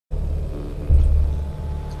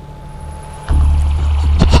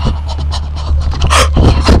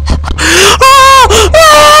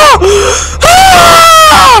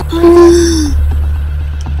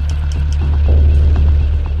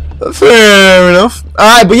enough.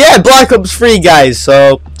 Alright, but yeah, Black Ops 3, guys.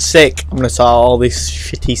 So, sick. I'm going to start all these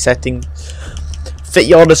shitty settings. Fit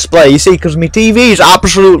your display. You see, because my TV is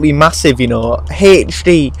absolutely massive, you know.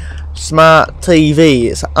 HD smart TV.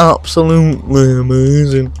 It's absolutely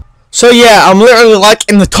amazing. So yeah, I'm literally like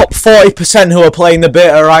in the top 40% who are playing the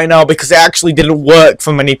beta right now, because it actually didn't work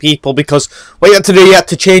for many people, because what you had to do, you had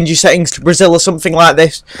to change your settings to Brazil or something like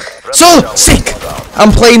this. So sick!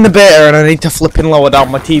 I'm playing the beta and I need to flipping lower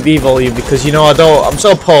down my TV volume, because you know I'm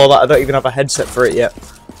so poor that I don't even have a headset for it yet.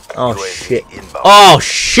 Oh shit. Oh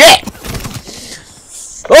shit!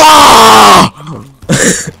 Ah!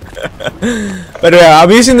 But anyway,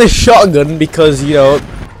 I'm using this shotgun because, you know,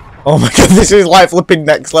 oh my god, this is like flipping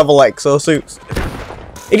next level exosuits.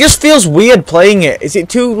 It just feels weird playing it. Is it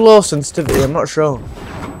too low sensitivity? I'm not sure.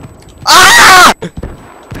 Ah!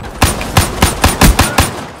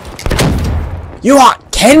 You are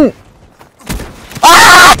Kent!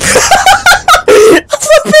 Ah! I'm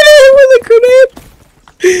flipping it with a grenade!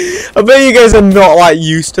 I bet you guys are not like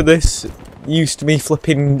used to this. Used to me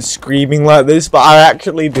flipping screaming like this, but I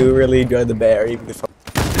actually do really enjoy the bear, even if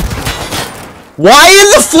Why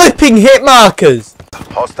are the flipping hit markers?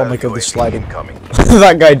 Oh my god, they're sliding.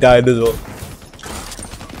 That guy died as well.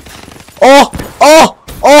 Oh,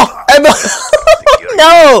 Emma!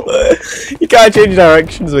 No! You can't change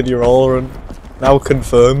directions when you roll run. Now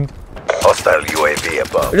confirmed. Hostile UAV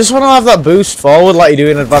above. I just want to have that boost forward like you do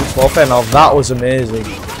in Advanced Warfare. Now that was amazing.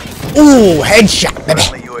 Ooh, headshot,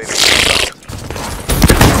 baby.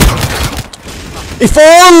 If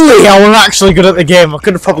only I were actually good at the game, I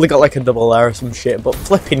could have probably got like a double there or some shit, but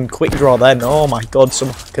flipping quick draw then, oh my god, some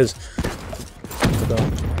hackers.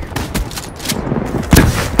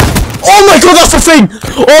 Oh my god, that's the thing!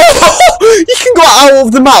 Oh, you can go out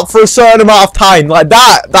of the map for a certain amount of time, like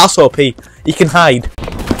that's OP. You can hide.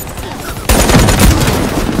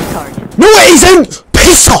 No it isn't!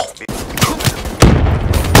 Piss off!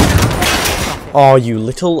 Oh, you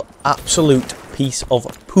little absolute piece of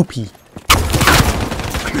poopy.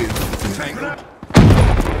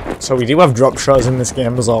 So we do have drop shots in this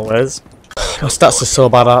game as always. My stats are so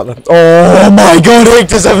bad at them. Oh my god, 8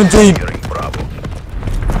 to 17!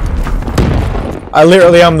 I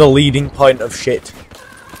literally am the leading point of shit.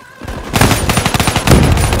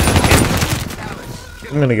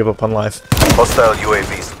 I'm gonna give up on life. Hostile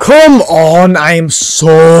UAVs. Come on, I am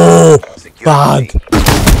so bad.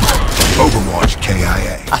 Overwatch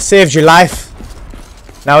KIA. I saved your life.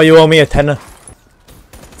 Now you owe me a tenner.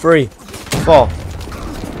 3, 4.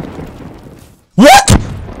 What?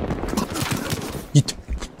 You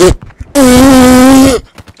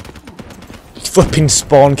flipping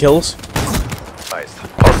spawn kills. Nice.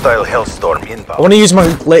 Hostile Hellstorm inbound. I want to use my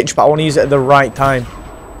glitch, but I want to use it at the right time.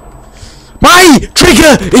 My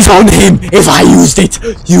trigger is on him. If I used it,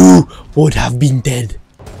 you would have been dead.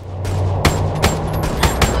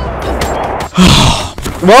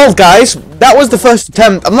 Well, guys, that was the first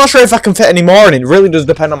attempt. I'm not sure if I can fit any more in. It really does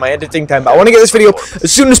depend on my editing time. But I want to get this video up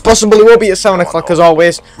as soon as possible. It will be at 7 o'clock as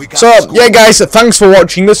always. So, yeah, guys, thanks for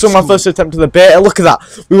watching. This was my first attempt at the beta. Look at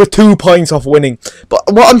that. We were 2 points off winning.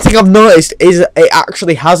 But one thing I've noticed is it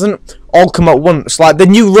actually hasn't all come at once. Like, the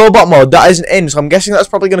new robot mode, that isn't in. So I'm guessing that's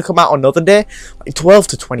probably going to come out another day. Like 12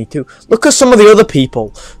 to 22. Look at some of the other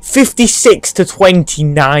people. 56 to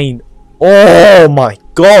 29. Oh, my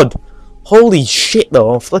God. Holy shit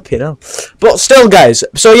though, I'm flipping out. But still guys,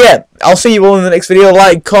 so yeah, I'll see you all in the next video.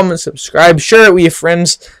 Like, comment, subscribe, share it with your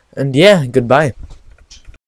friends, and yeah, goodbye.